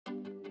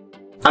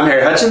I'm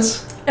Harry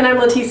Hutchins. And I'm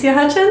Leticia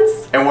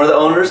Hutchins. And we're the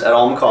owners at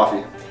Alma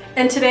Coffee.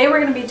 And today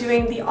we're going to be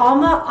doing the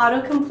Alma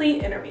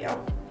Autocomplete Interview.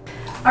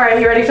 All right,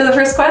 you ready for the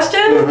first question?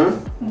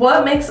 Mm-hmm.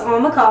 What makes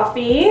Alma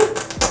coffee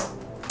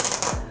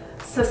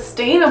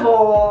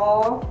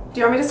sustainable? Do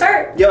you want me to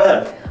start? Go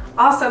ahead.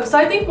 Awesome. So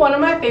I think one of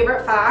my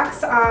favorite facts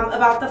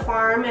about the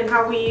farm and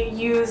how we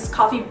use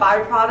coffee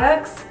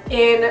byproducts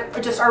in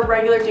just our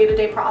regular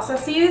day-to-day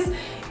processes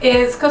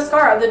is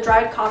cascara, the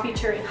dried coffee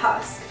cherry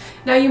husk.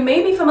 Now you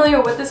may be familiar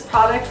with this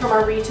product from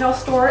our retail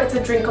store. It's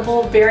a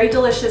drinkable, very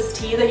delicious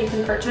tea that you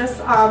can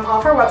purchase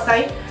off our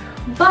website.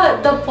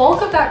 But the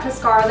bulk of that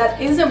cascara that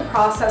isn't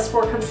processed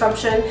for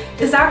consumption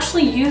is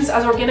actually used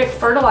as organic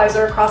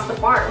fertilizer across the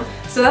farm.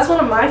 So that's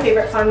one of my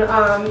favorite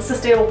fun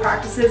sustainable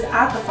practices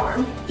at the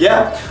farm.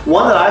 Yeah,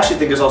 one that I actually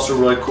think is also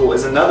really cool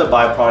is another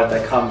byproduct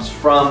that comes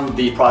from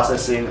the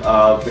processing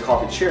of the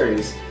coffee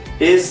cherries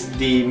is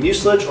the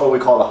mucilage, or we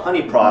call the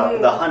honey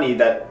product, the honey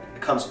that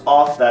comes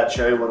off that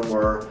cherry when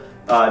we're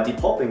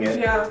depulping it.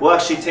 Yeah. We'll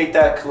actually take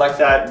that, collect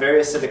that very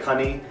acidic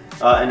honey,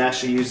 and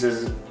actually use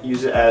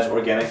it as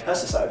organic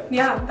pesticide.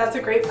 Yeah, that's a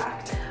great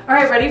fact. All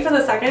right, ready for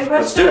the second question?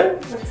 Let's do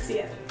it. Let's see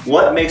it.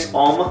 What makes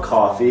Alma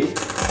coffee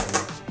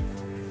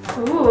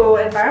ooh,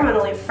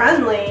 environmentally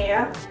friendly?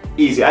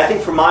 easy? I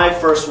think for my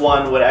first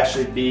one would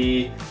actually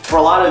be, for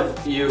a lot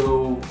of you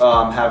who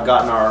have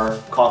gotten our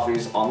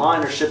coffees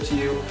online or shipped to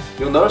you,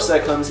 you'll notice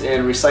that it comes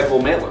in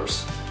recyclable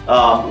mailers.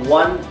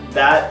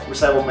 That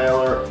recyclable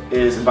mailer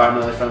is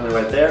environmentally friendly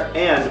right there,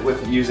 and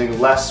with using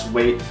less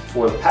weight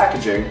for the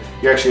packaging,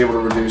 you're actually able to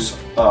reduce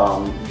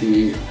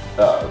the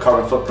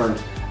carbon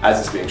footprint as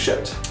it's being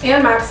shipped.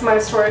 And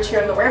maximize storage here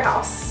in the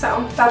warehouse,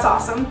 so that's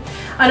awesome.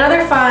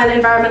 Another fun,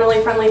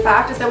 environmentally friendly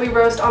fact is that we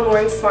roast on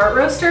Loring Smart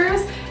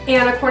Roasters,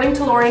 and according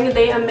to Loring,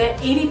 they emit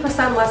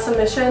 80% less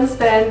emissions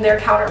than their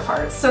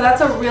counterparts. So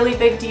that's a really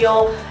big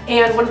deal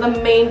and one of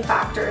the main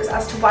factors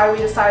as to why we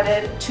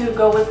decided to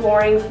go with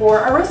Loring for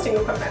our roasting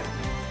equipment.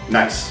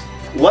 Nice.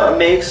 What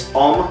makes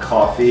Alma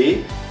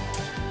coffee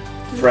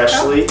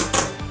freshly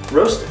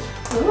roasted?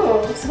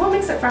 Ooh, so what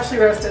makes it freshly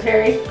roasted,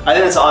 Harry? I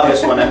think it's an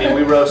obvious one. I mean,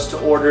 we roast to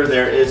order.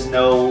 There is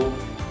no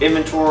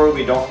inventory.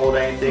 We don't hold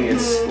anything.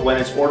 It's when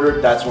it's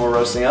ordered, that's when we're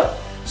roasting up.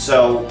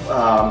 So,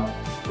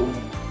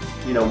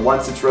 you know,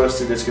 once it's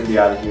roasted, it's going to be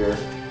out of here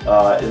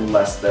in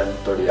less than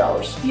 30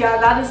 hours. Yeah,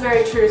 that is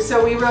very true.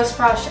 So we roast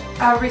fresh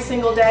every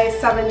single day,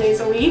 7 days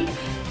a week,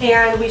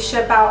 and we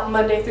ship out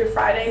Monday through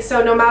Friday.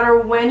 So no matter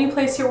when you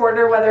place your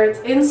order, whether it's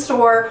in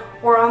store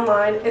or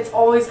online, it's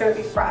always going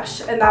to be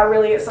fresh, and that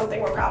really is something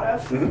we're proud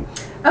of.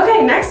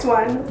 Okay, next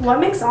one.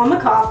 What makes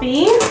Alma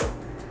coffee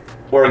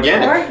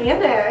organic?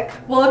 Organic.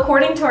 Well,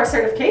 according to our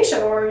certification,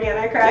 we're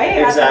organic,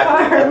 right?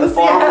 Exactly. At the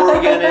farm, yeah. we're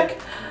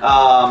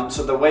organic.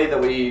 So the way that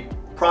we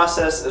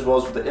process, as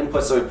well as the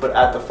inputs that we put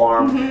at the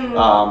farm,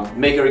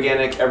 make it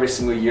organic. Every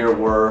single year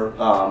we're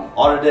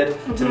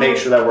audited to make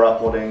sure that we're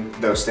upholding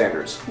those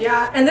standards.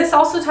 Yeah, and this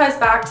also ties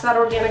back to that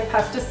organic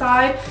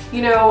pesticide.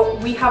 You know,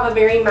 we have a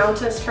very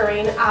mountainous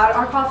terrain at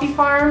our coffee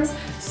farms,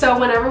 so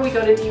whenever we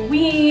go to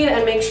de-weed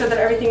and make sure that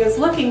everything is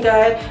looking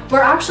good, we're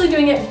actually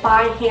doing it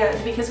by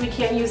hand because we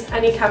can't use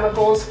any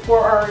chemicals for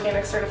our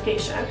organic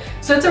certification.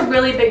 So it's a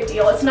really big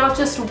deal. It's not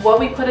just what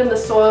we put in the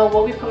soil,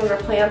 what we put on our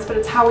plants, but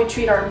it's how we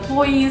treat our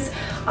employees,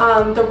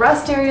 the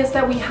rest areas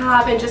that we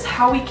have, and just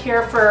how we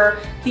care for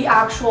the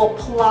actual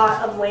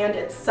plot of land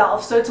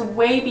itself. So it's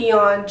way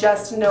beyond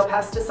just no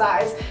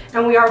pesticides,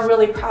 and we are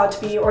really proud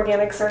to be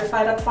organic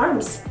certified at the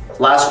farms.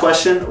 Last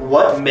question,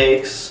 what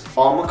makes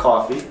Alma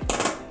coffee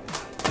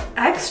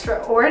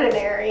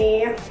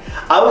extraordinary?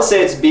 I would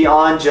say it's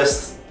beyond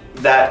just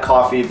that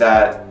coffee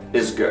that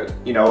is good.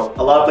 You know,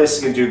 a lot of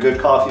places can do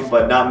good coffee,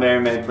 but not very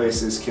many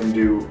places can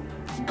do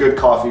good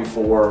coffee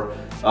for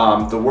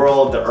the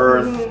world, the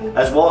earth,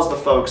 as well as the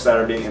folks that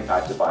are being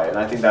impacted by it. And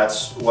I think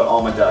that's what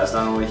Alma does,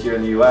 not only here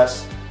in the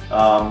US,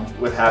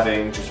 with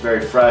having just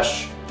very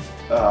fresh,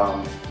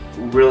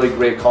 really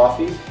great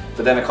coffee,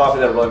 but then a coffee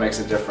that really makes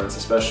a difference,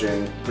 especially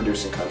in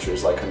producing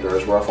countries like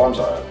Honduras, where our farms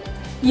are at.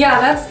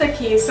 Yeah, that's the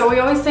key. So we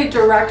always say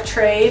direct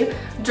trade,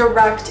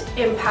 direct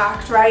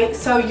impact, right?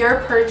 So your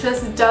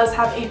purchase does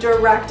have a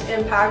direct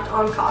impact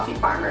on coffee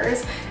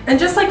farmers. And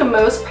just like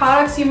most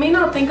products, you may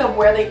not think of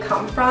where they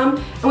come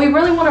from, and we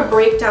really want to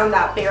break down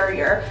that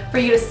barrier for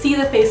you to see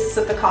the faces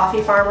of the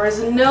coffee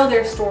farmers, know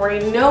their story,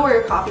 know where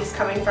your coffee is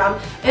coming from,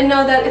 and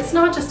know that it's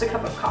not just a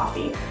cup of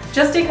coffee.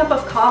 Just a cup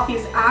of coffee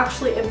is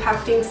actually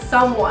impacting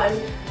someone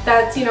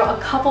that's, you know, a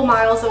couple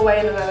miles away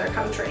in another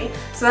country.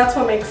 So that's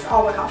what makes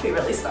Alma coffee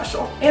really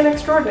special and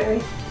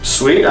extraordinary.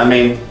 Sweet. I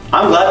mean,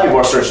 I'm glad people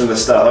are searching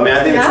this stuff. I mean,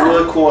 I think it's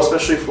really cool,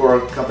 especially for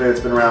a company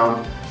that's been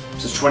around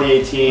since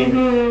 2018,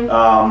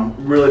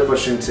 really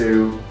pushing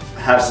to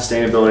have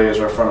sustainability as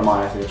our front of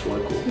mind. I think it's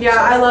really cool. Yeah,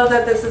 I love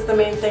that this is the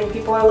main thing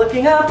people are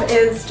looking up,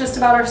 is just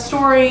about our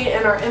story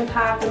and our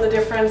impact and the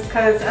difference,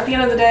 because at the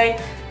end of the day,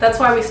 that's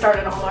why we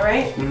started Alma,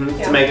 right?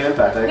 Yeah. To make an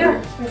impact, I agree.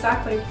 Yeah,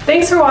 exactly.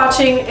 Thanks for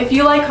watching. If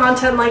you like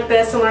content like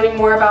this and learning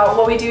more about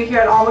what we do here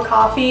at Alma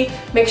Coffee,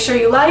 make sure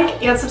you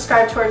like and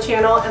subscribe to our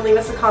channel and leave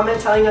us a comment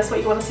telling us what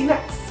you want to see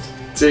next.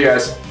 See you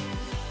guys.